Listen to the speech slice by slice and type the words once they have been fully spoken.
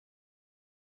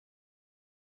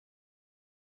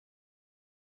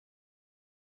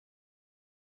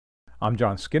I'm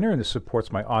John Skinner, and this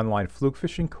supports my online fluke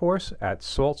fishing course at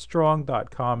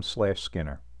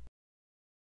saltstrong.com/Skinner.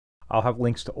 I'll have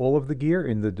links to all of the gear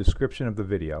in the description of the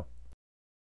video.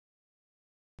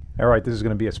 All right, this is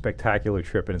going to be a spectacular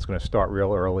trip, and it's going to start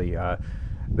real early.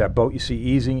 That boat you see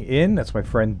easing in, that's my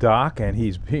friend Doc, and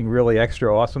he's being really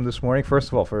extra awesome this morning. First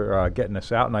of all, for getting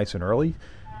us out nice and early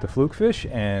to fluke fish,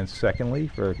 and secondly,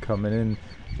 for coming in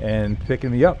and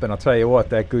picking me up. And I'll tell you what,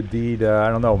 that good deed, I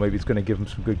don't know, maybe it's going to give him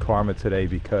some good karma today,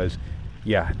 because,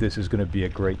 yeah, this is going to be a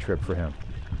great trip for him.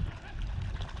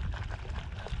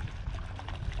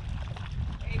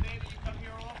 Hey, baby, you come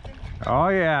here often? Oh,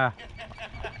 yeah.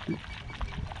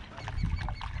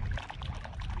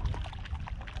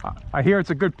 I hear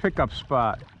it's a good pickup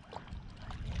spot.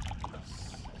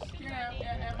 Yeah,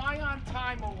 am I on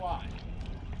time or what?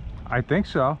 I think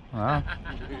so. Good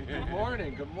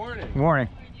morning, good morning. Good morning.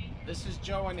 This is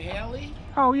Joe and Haley?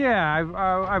 Oh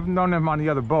yeah, I've known them on the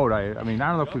other boat. I mean, I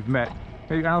don't know if we've met.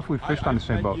 Maybe I don't know if we've fished on the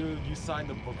same boat. You signed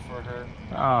the book for her.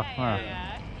 Oh,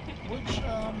 Which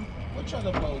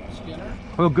other boat, Skinner?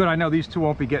 well, good. I know these two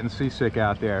won't be getting seasick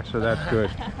out there, so that's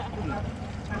good.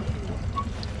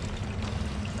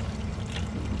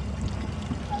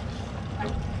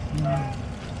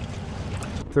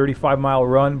 35-mile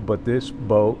run, but this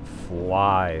boat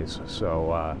flies.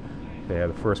 So yeah,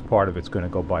 the first part of it's going to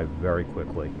go by very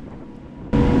quickly.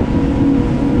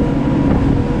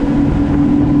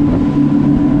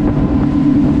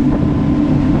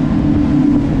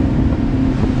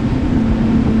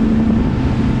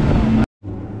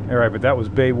 All right, but that was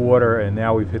bay water, and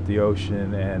now we've hit the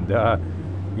ocean, and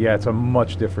yeah, it's a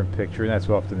much different picture, and that's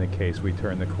often the case. We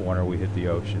turn the corner, we hit the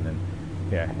ocean, and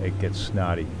yeah, it gets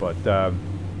snotty, but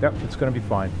yep, it's going to be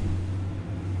fine.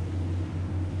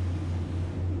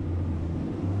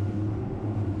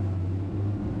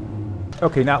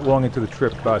 Okay, not long into the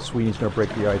trip, Sweeney's going to break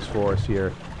the ice for us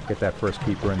here, get that first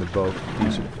keeper in the boat,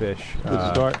 decent fish. Good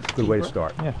start. Good way to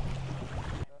start, yeah.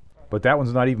 But that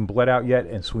one's not even bled out yet,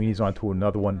 and Sweeney's on to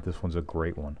another one. This one's a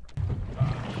great one.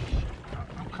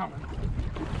 I'm coming.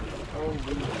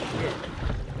 Holy shit.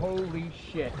 Holy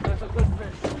shit. That's a good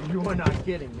fish. You are not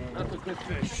kidding, man. That's a good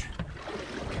fish.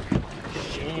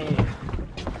 Shit.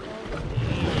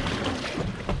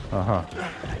 Uh-huh. I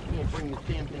can't bring this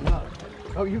damn thing up.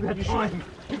 Oh, you got time.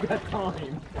 You got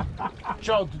time.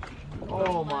 Joe.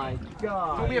 Oh my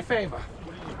God. Do me a favor.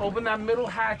 Open that middle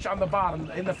hatch on the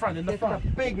bottom, in the front, It's a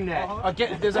big net.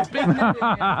 Again, there's a big net in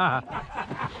there.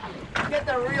 Get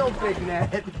the real big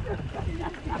net.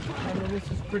 I mean,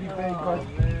 this is pretty big, but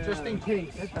just in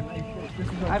case.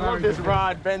 I love this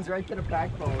rod. Bends right to the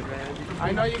backbone, man.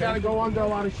 I know you gotta go under a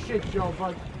lot of shit, Joe,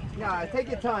 but yeah, take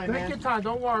your time, man. take your time.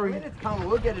 Don't worry. It's coming.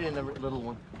 We'll get it in the little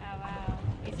one. Oh, wow.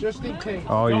 Just in case.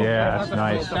 Oh yeah, that's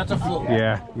nice. That's a fluke.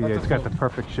 Yeah, it's got the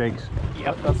perfect shakes.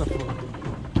 Yep, that's a fluke.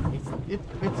 It's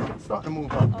starting to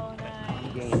move up. Oh,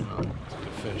 nice. Game. Good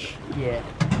fish. Yeah.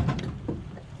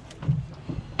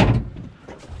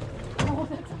 Oh,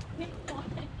 that's a big one.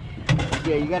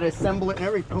 Yeah, you got to assemble it and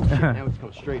everything. Oh shit, now it's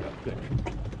going straight up. Good.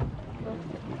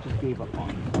 We just gave up on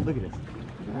it. Look at this.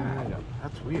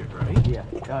 That's weird, right? Yeah.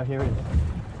 Oh, here it is.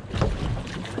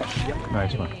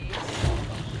 Nice one.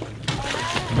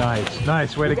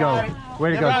 Nice. Way to go.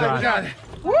 Way to go, John.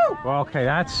 Woo! Well, okay,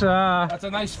 that's a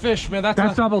nice fish, man.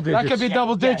 That's double digits. That could be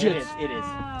double digits. Yeah, it is.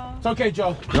 Wow. It's okay,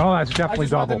 Joe. No, that's I definitely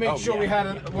just wanted double. to make sure we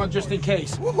had one just in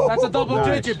case. That's a double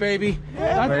digit, baby.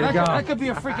 That could be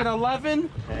a freaking 11.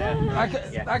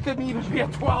 That could even be a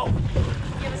 12. You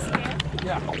have a scale?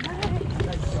 Yeah.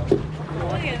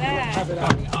 Look at that.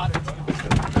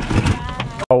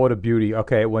 Oh, what a beauty.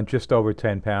 Okay, it went just over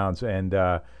 10 pounds, and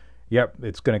yep,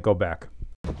 it's going to go back.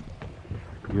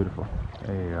 Beautiful.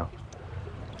 There you go.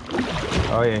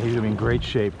 Oh yeah, he's in great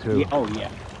shape too. Yeah, oh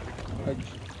yeah.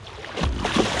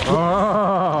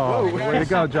 Oh, way to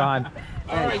go, John.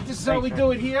 All right, this is how we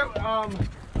do it here.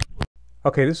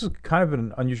 Okay, this is kind of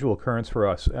an unusual occurrence for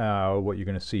us, what you're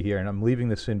going to see here, and I'm leaving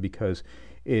this in because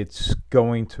it's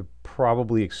going to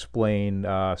probably explain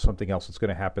something else that's going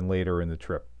to happen later in the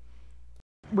trip.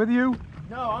 With you?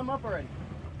 No, I'm up already.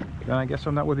 Then I guess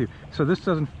I'm not with you. So this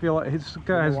doesn't feel like this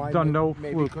guy has done no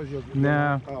fluke.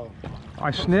 Nah. I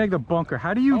snagged a bunker.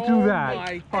 How do you do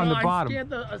that on the bottom?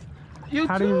 You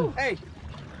How too? do you? Hey.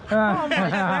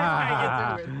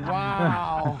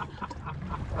 Wow.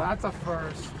 That's a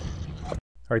first. All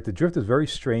right, the drift is very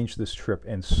strange this trip,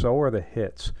 and so are the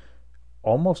hits.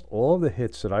 Almost all of the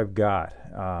hits that I've got,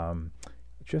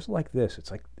 just like this.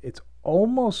 It's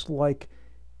almost like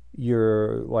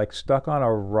you're like stuck on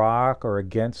a rock or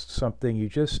against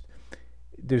something.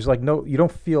 There's like you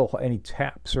don't feel any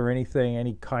taps or anything,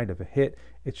 any kind of a hit.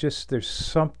 It's just there's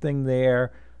something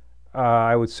there.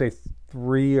 I would say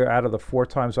 3 out of the 4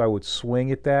 times I would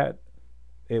swing at that,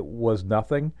 it was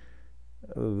nothing.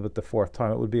 But the 4th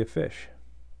time it would be a fish.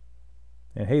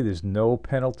 And hey, there's no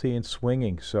penalty in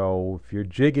swinging. So if you're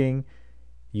jigging,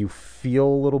 you feel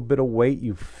a little bit of weight,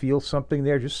 you feel something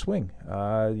there, just swing.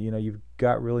 You know, you've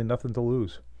got really nothing to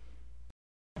lose.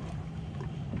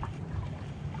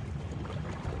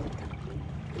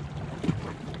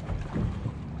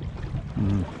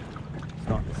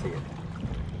 Starting to see it.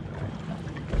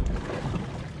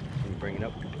 Can you bring it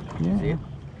up? Yeah. See it?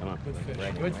 Come on. Good fish.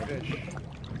 Right, Good right. fish.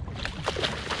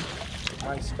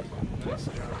 Nice. Nice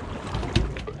job.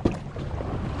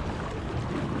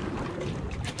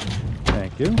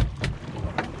 Thank you.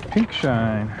 Pink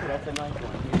shine. That's a nice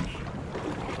one.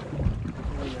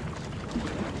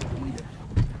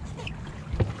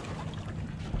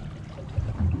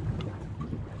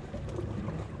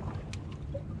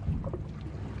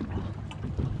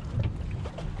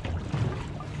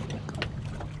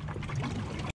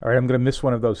 All right, I'm going to miss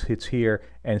one of those hits here,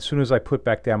 and as soon as I put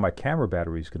back down, my camera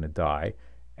battery is going to die,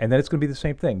 and then it's going to be the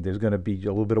same thing. There's going to be a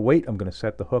little bit of weight. I'm going to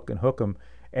set the hook and hook them,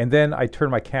 and then I turn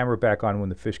my camera back on when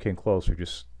the fish came closer,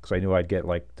 just because I knew I'd get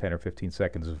like 10 or 15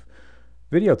 seconds of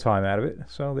video time out of it.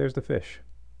 So there's the fish.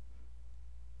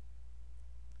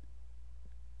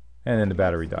 And then the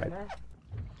battery died.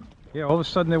 Yeah, all of a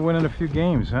sudden they're winning a few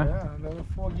games, huh? Yeah, there were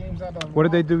 4 games out of. What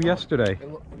did they do yesterday?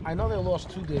 I know they lost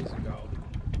 2 days ago.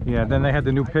 Yeah, then they had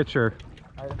the new pitcher.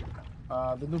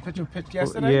 The new pitcher pitched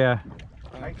yesterday? Yeah.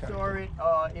 I saw it,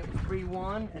 it was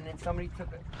 3-1, and then somebody took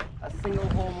a single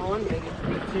home run, made it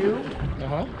 3-2.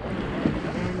 Uh-huh.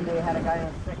 And they had a guy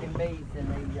on second base,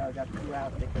 and they got 2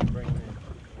 outs, they couldn't bring him in.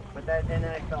 But that, and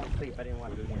then I fell asleep, I didn't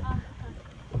want to do it.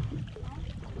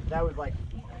 That was like,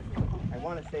 I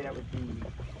want to say that was the,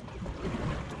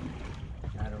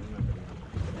 I don't remember.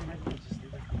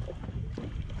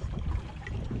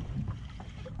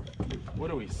 What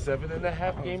are we,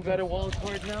 7.5 games out of wild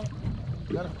card now?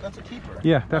 That's a keeper.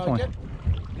 Yeah, definitely.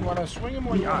 You want to swing him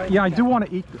or you want to... Yeah, I do want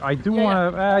to eat. I do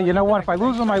want to. You know what? If I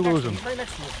lose him, I lose him. Right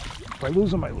next to you. If I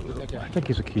lose him, I lose him. Okay. I think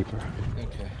he's a keeper.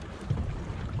 Okay.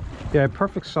 Yeah,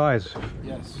 perfect size.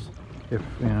 Yes. If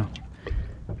you know.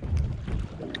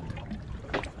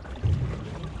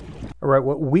 All right,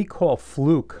 what we call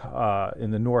fluke in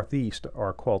the Northeast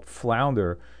are called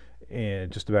flounder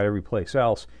in just about every place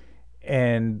else.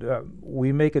 And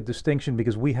we make a distinction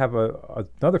because we have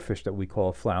another fish that we call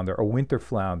a flounder, a winter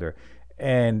flounder.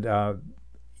 And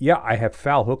yeah, I have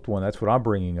foul hooked one. That's what I'm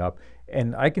bringing up.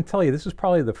 And I can tell you, this is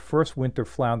probably the first winter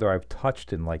flounder I've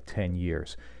touched in like 10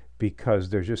 years because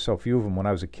there's just so few of them. When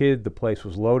I was a kid, the place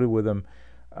was loaded with them.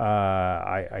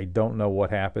 I don't know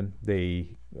what happened.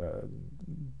 They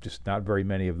just not very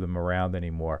many of them around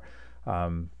anymore.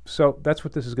 So that's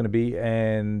what this is going to be.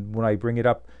 And when I bring it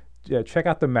up, check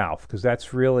out the mouth because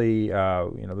that's really you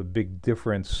know, the big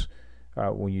difference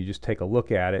when you just take a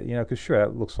look at it. You know, because sure,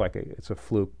 it looks like it's a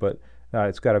fluke, but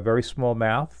it's got a very small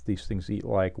mouth. These things eat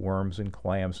like worms and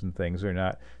clams and things. They're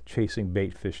not chasing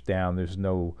bait fish down. There's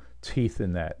no teeth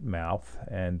in that mouth.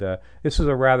 And this is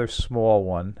a rather small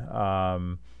one.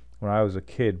 When I was a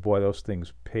kid, boy, those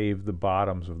things paved the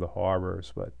bottoms of the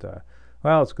harbors. But,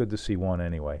 well, it's good to see one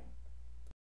anyway.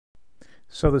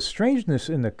 So the strangeness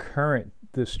in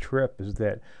this trip is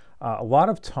that a lot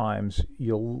of times,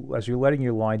 as you're letting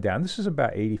your line down, this is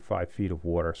about 85 feet of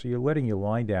water, so you're letting your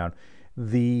line down,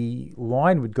 the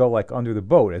line would go like under the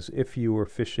boat as if you were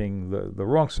fishing the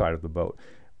wrong side of the boat.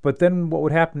 But then what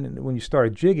would happen when you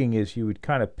started jigging is you would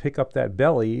kind of pick up that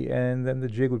belly and then the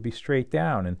jig would be straight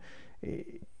down. And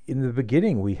in the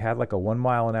beginning, we had like a 1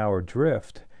 mile an hour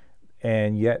drift,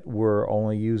 and yet we're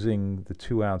only using the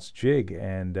 2-ounce jig.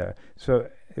 And so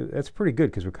that's pretty good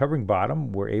because we're covering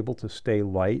bottom. We're able to stay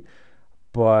light.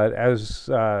 But as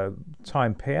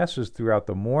time passes throughout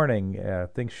the morning,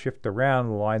 things shift around.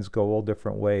 The lines go all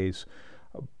different ways.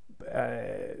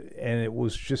 And it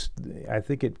was just, I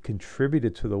think it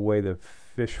contributed to the way the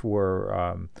fish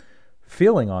were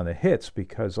feeling on the hits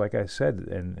because, like I said,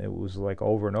 and it was like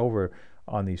over and over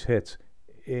on these hits,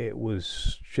 it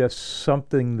was just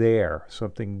something there,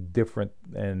 something different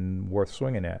and worth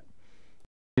swinging at.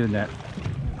 I need a net.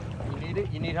 You need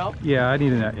it? You need help? Yeah, I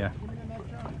need a net, yeah.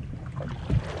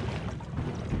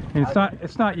 And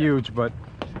it's not huge, but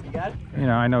You got it? you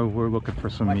know, I know we're looking for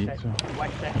some Watch meat. that. So.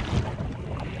 Watch that.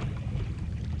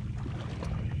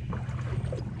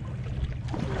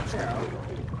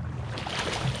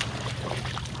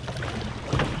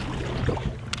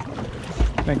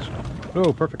 Thanks.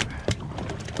 Oh, perfect.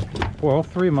 Boy, all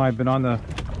 3 of mine have been on that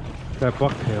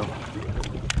bucktail.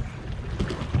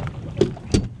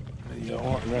 There you go.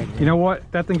 You know what?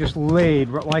 That thing just laid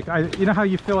like you know how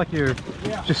you feel like you're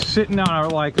just sitting on or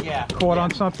like caught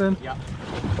on something. Yeah.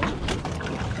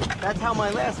 That's how my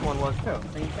last one was too.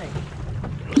 Same thing.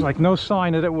 There's like no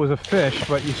sign that it was a fish,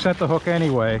 but you set the hook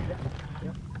anyway.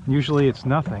 Usually it's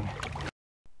nothing.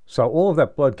 So all of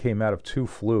that blood came out of 2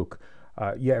 fluke.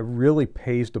 Yeah, it really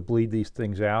pays to bleed these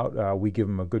things out. We give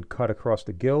them a good cut across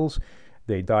the gills.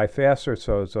 They die faster,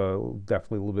 so it's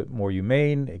definitely a little bit more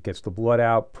humane. It gets the blood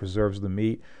out, preserves the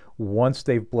meat. Once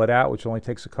they've bled out, which only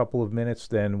takes a couple of minutes,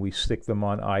 then we stick them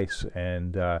on ice,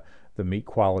 and the meat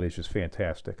quality is just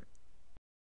fantastic.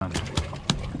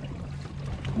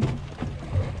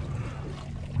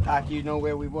 Doc, you know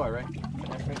where we were, right?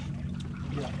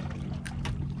 Yeah.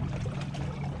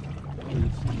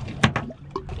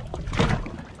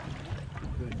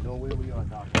 Good. Know where we are,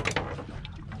 Doc.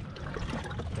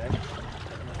 Okay.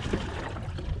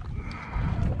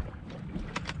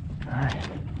 All right.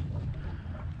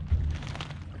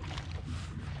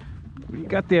 What do you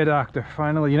got there, Doctor?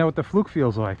 Finally, you know what the fluke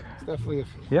feels like. It's definitely a...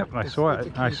 Yep, I saw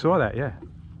it. I saw that, yeah.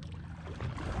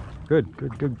 Good,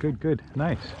 good, good, good, good.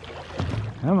 Nice.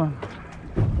 Come on.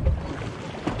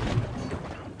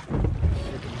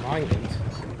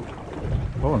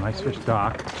 Oh, nice fish,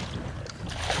 Doc.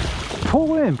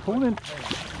 Pull in, pull in.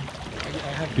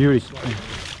 Beauty.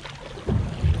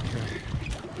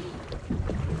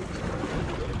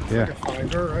 Yeah. Like a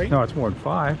 5er, right? No, it's more than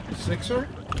 5. 6er?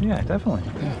 Yeah, definitely.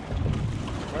 Yeah.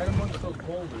 Right amongst those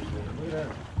boulders there. Look at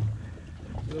that.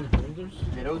 Those boulders?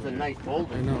 Yeah, those are nice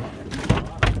boulders. I know.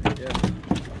 Yeah.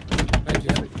 Thank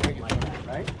you.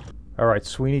 Right? All right,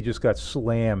 Sweeney just got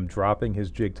slammed, dropping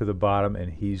his jig to the bottom,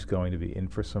 and he's going to be in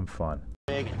for some fun.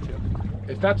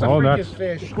 If that's a freakish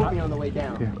fish, Put me on the way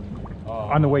down. Yeah.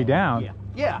 On the way down?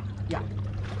 Yeah.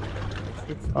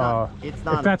 It's not. It's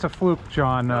not. If that's a fluke,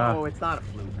 John. No, it's not a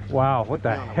fluke. Wow, what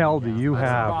the hell do you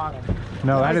have? bottom.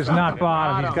 No, that is not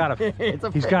bottom.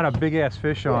 He's got a big ass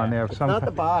fish on there. It's not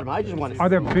the bottom. I just want to. Are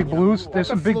there big blues? There's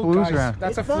some big blues around.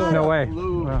 That's a It's not fluke. No way.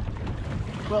 Blue.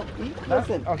 Well,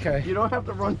 listen. Okay. You don't have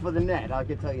to run for the net. I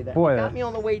can tell you that. Boy, You got me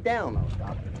on the way down, though,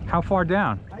 Doc. How far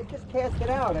down? I just cast it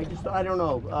out. I don't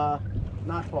know.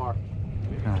 Not far.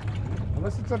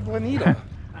 Unless it's a bonita.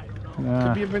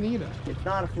 Could be a bonita. It's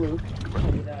not a fluke. I'll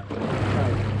tell you that.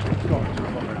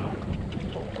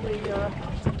 Hopefully,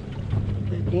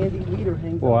 the Andy leader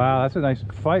hangs. Wow, that's a nice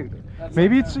fight.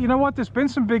 Maybe it's, you know what, there's been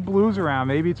some big blues around.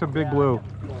 Maybe it's a big blue.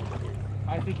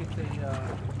 I think it's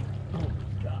a...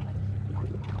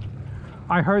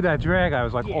 I heard that drag. I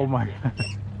was like, oh my God.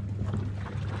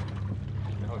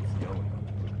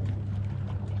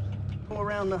 Go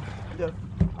around the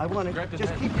I want to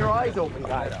just keep your eyes open,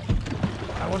 guys.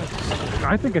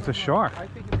 I think it's a shark. I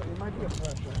think it might be a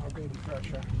pressure, a baby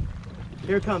pressure.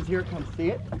 Here it comes. See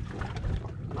it?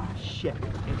 Oh, shit.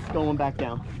 It's going back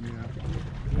down.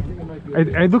 I think it might be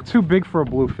It looked too big for a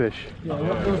bluefish. Yeah,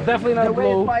 it was definitely not The a way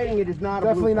it's blue. fighting it is not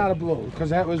Definitely a blue. not a blue, because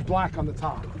that was black on the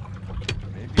top.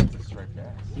 Maybe it's a striped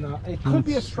bass. No, it could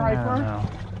be a I striper. don't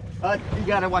know. You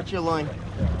gotta watch your line.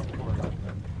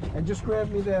 And just grab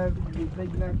me the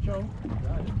big neck, Joe.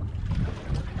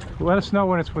 Let us know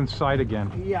when it's in sight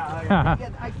again. Yeah,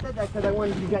 I said that because I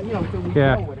wanted you guys, so we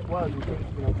Yeah. know what it was. We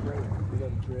think, great. We got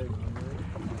a drag on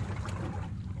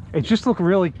there. It just looked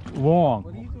really long.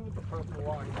 What do you do with the purple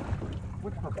line?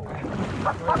 Which purple line?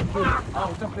 Oh,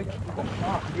 it's a big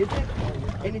shark. Is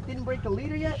it? And it didn't break the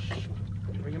leader yet?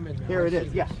 Bring him in there. Here it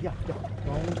is. Yeah.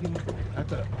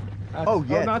 That's a... Oh,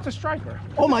 yeah. Oh, no, it's a striper.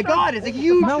 Oh my God, it's a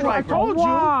huge No, I striper. told you.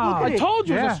 Wow. I told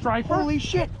you it was Yeah. a striper. Holy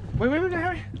shit. Wait,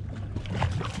 Harry.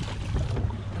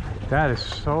 That is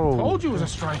so... Told you it was a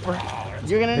striper.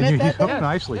 You're gonna And net you that hooked thing?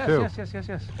 nicely, too.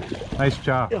 Yes. Nice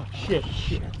job. Oh, shit.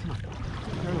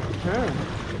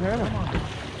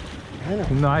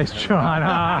 Nice, John.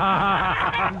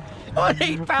 On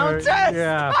 8-pound test.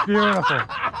 Yeah, beautiful.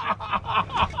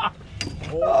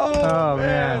 Oh,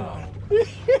 man.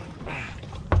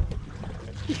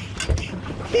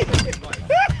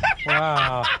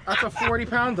 Wow. That's a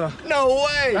 40-pounder. No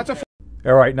way. That's a...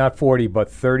 All right, not 40,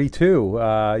 but 32.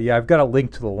 Yeah, I've got a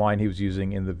link to the line he was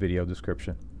using in the video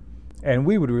description. And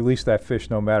we would release that fish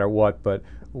no matter what, but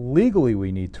legally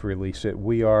we need to release it.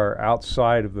 We are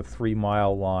outside of the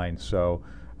 3-mile line, so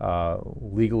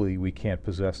legally we can't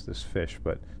possess this fish.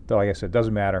 But like I said, it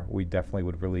doesn't matter. We definitely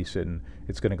would release it, and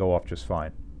it's going to go off just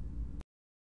fine.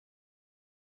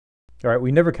 All right,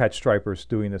 we never catch stripers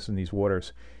doing this in these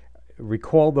waters.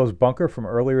 Recall those bunker from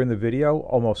earlier in the video?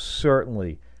 Almost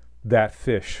certainly that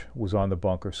fish was on the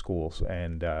bunker schools,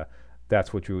 and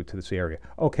that's what drew it to this area.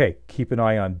 Okay, keep an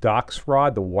eye on Doc's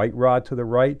rod, the white rod to the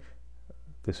right.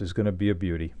 This is going to be a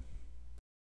beauty.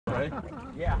 Right?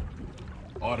 Yeah.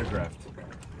 Autographed.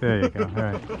 There you go. All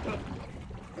right.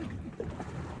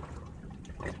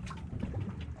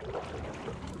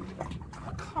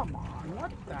 Come on,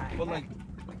 what the heck? But like,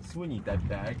 Sweeney, that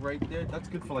bag right there, that's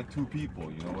good for like 2 people.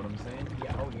 You know what I'm saying?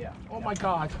 Yeah, oh yeah. Oh my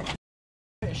God.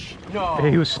 Fish. No.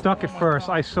 He was stuck at first.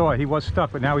 I saw it. He was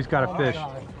stuck, but now he's got a fish.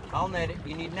 God. I'll net it.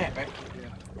 You need net, right?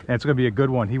 And it's going to be a good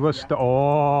one. He was stuck.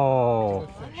 Oh.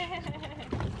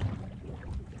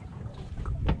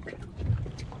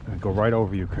 Gonna go right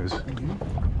over you, because.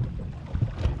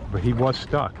 But he was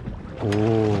stuck.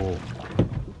 Oh.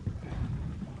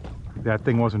 That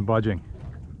thing wasn't budging.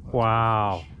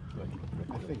 Wow.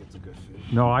 I think it's a good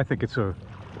fish. No, I think it's a.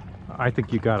 I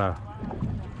think you got a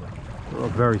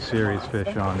very serious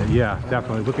fish on it. Yeah,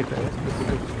 definitely. Look at that. It's a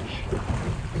good fish.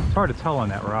 It's hard to tell on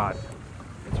that rod.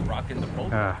 It's rocking the boat.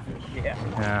 Yeah.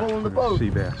 Yeah, Pulling the look at boat. sea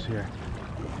bass here.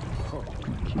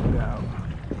 Keep it out.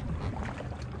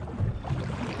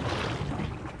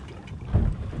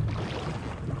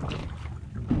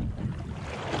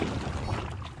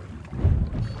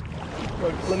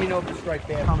 Let me know if the striped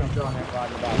bass comes on that rod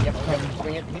in the back. Yep,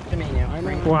 bring it to me now.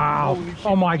 Bring it. Wow. you should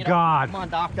Oh my bring it up. God. Come on,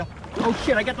 doctor. Oh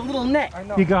shit, I got the little net. I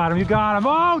know. You got him, you got him.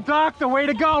 Oh, doctor, way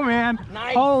to go, man.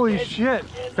 Nice. Holy It's- shit.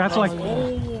 That's like,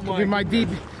 It'll be my deep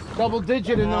double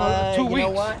digit in 2 you weeks.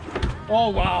 know what? Oh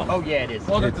wow. Oh yeah, it is.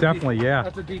 Oh, it's definitely, yeah.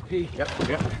 That's a DP.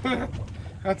 Yep.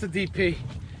 That's a DP.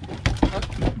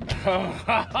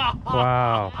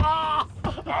 Wow.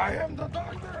 I am the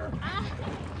doctor.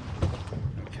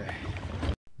 Okay.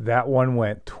 That one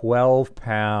went 12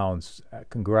 pounds.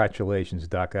 Congratulations,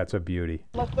 Doc. That's a beauty.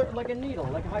 Like a needle,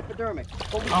 like a hypodermic.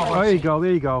 Oh, there you go,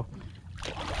 there you go.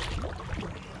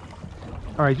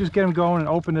 All right, just get him going and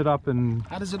open it up and,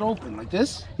 How does it open? Like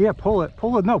this? yeah, pull it,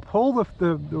 no, pull I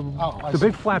the see.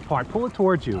 big flat part, pull it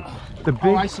towards you. The big,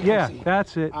 Oh, I see, I yeah, see.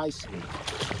 that's it. I see.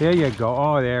 There you go.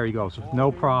 Oh, there he goes.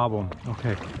 No problem.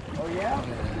 Okay. Oh yeah?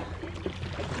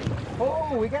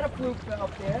 Oh, we got a fluke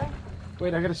out there.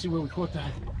 Wait, I gotta see where we caught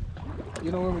that.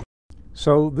 You know where we...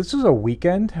 So this is a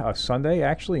weekend, a Sunday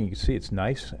actually, and you can see it's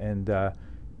nice, and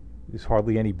there's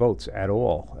hardly any boats at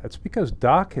all. That's because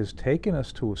Doc has taken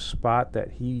us to a spot that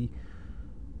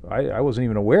I wasn't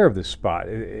even aware of this spot,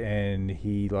 and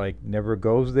he like never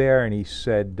goes there, and he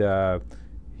said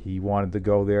he wanted to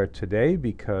go there today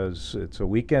because it's a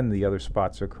weekend, the other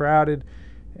spots are crowded,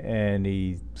 and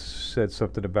he said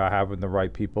something about having the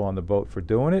right people on the boat for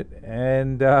doing it,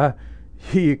 and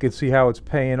you can see how it's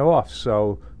paying off.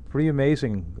 So pretty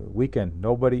amazing weekend,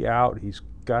 nobody out. He's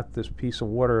got this piece of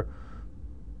water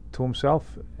to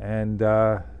himself, and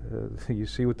you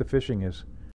see what the fishing is.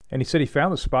 And he said he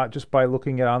found the spot just by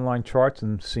looking at online charts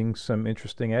and seeing some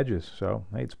interesting edges. So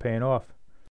hey, it's paying off.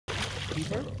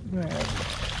 Man.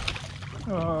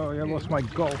 Oh, I lost my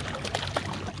gulp. I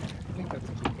think that's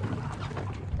a good one.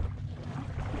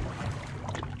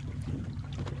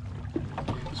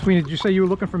 Sweeney, did you say you were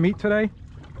looking for meat today?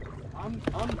 I'm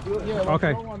good. Yeah,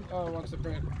 Okay. Joe wants to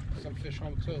bring some fish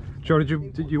home too. Joe, did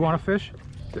you want a fish?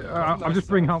 I'll just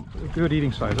bring home good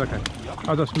eating size. Okay.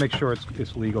 I'll just make sure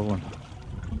it's legal. And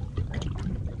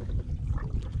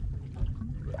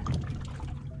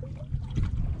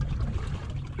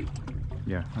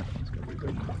yeah, that's gonna be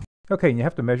good. Okay, and you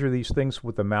have to measure these things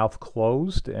with the mouth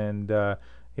closed, and yeah,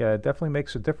 it definitely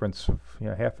makes a difference. You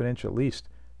know, half an inch at least.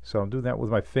 So I'm doing that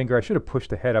with my finger. I should have pushed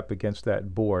the head up against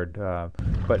that board,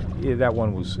 but yeah, that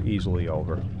one was easily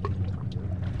over.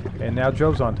 And now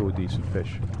Joe's onto a decent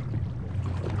fish.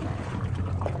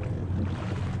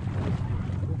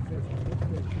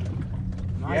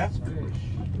 Nice Yeah. fish.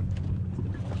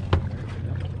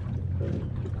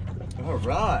 All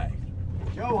right.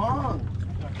 Joe hung.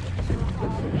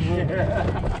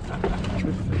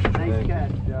 Nice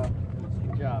catch, Joe.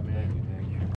 Good job, man.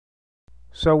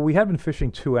 So we had been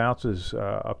fishing 2 ounces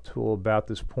up to about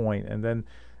this point, and then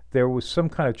there was some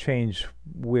kind of change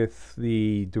with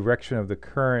the direction of the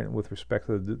current with respect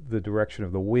to the direction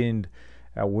of the wind.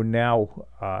 We now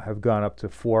have gone up to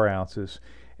 4 ounces,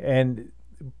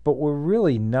 but we're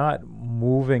really not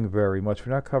moving very much.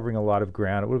 We're not covering a lot of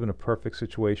ground. It would have been a perfect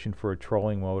situation for a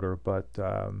trolling motor, but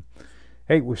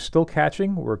hey, we're still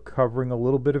catching. We're covering a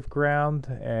little bit of ground,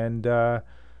 and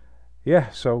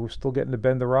yeah, so we're still getting to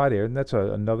bend the rod here, and that's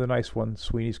another nice one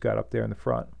Sweeney's got up there in the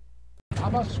front. How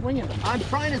about swinging? I'm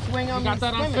trying to swing on You got these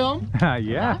that on swimming. film?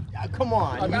 Yeah. Come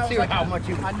on. That You was see like how much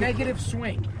you... a negative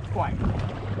swing. Quiet.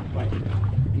 Quiet.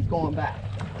 He's going back.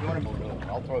 You want to move over?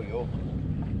 I'll throw you over.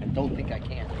 I don't think I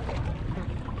can.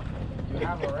 You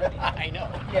have already. I know.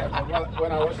 Yeah, but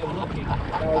when I wasn't looking,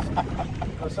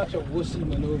 that was such a wussy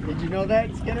maneuver. Did you know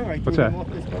that, Skinner? I What's threw that? you off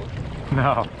this boat.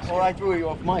 No. Or I threw you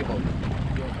off my boat.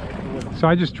 So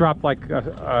I just dropped like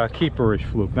a keeperish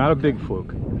fluke, not a big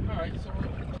fluke. All right, so we'll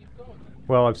keep going.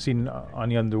 Well, I've seen on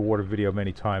the underwater video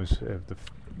many times if the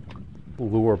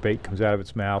lure bait comes out of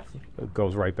its mouth, it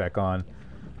goes right back on.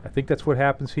 I think that's what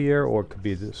happens here, or it could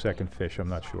be the second fish, I'm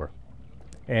not sure.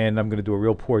 And I'm going to do a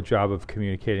real poor job of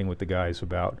communicating with the guys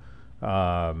about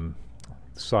the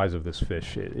size of this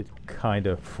fish. It kind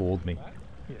of fooled me.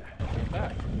 Get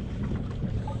back.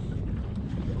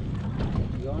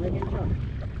 You want to get drunk?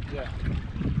 Yeah.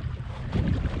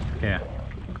 Yeah.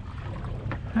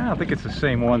 I don't think it's the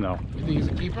same one though. You think he's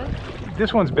a keeper?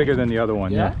 This one's bigger than the other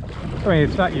one. Yeah? I mean,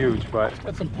 it's not huge, but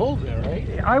Got some pull there, right?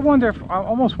 I'm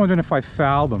almost wondering if I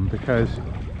fouled him because,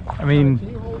 I mean, Can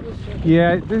you hold this?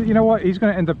 yeah, you know what? He's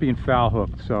going to end up being foul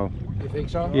hooked, so. You think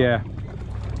so? Yeah.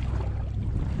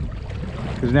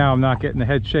 Because now I'm not getting the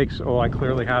head shakes. Oh, I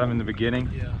clearly had him in the beginning.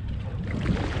 Yeah.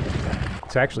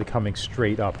 It's actually coming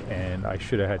straight up, and I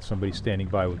should have had somebody standing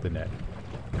by with the net.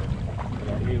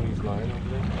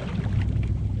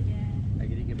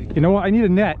 You know what? I need a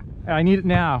net. I need it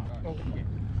now.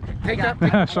 Take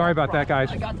that. Sorry about that, guys.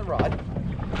 I got the rod.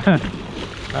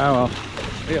 Oh well.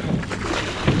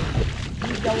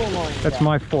 Use yellow line. That's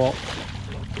my fault.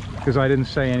 Because I didn't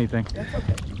say anything. That's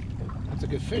okay. That's a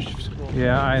good fish. Squirrel.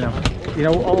 Yeah, I know. You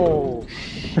know, oh.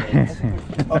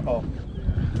 Uh-oh.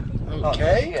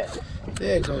 Okay.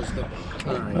 There goes the.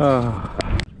 All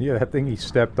right. Yeah, that thing he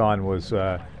stepped on was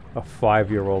a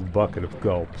 5-year-old bucket of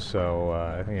gulp,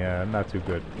 so yeah, not too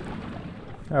good.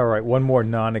 All right, one more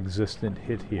non-existent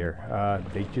hit here.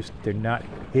 They're not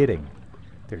hitting.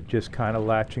 They're just kind of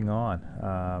latching on.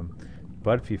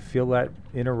 But if you feel that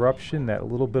interruption, that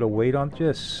little bit of weight on,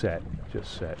 just set,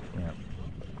 yeah.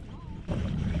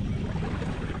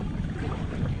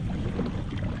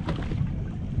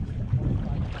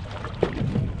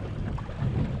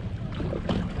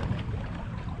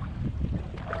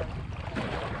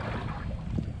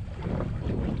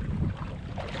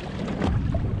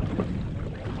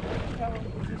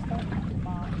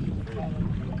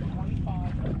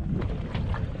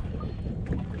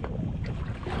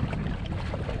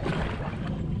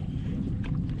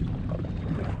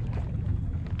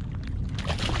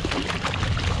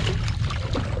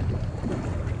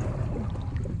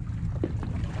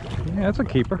 Yeah, that's a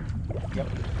keeper. Yep.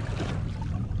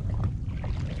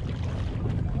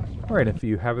 All right, if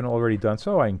you haven't already done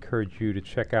so, I encourage you to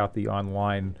check out the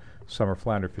online summer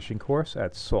flounder fishing course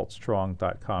at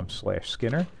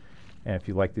saltstrong.com/Skinner. And if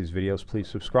you like these videos, please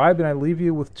subscribe. And I leave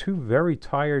you with two very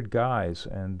tired guys.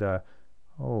 And,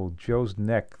 oh, Joe's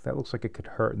neck, that looks like it could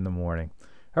hurt in the morning.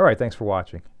 All right, thanks for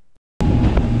watching.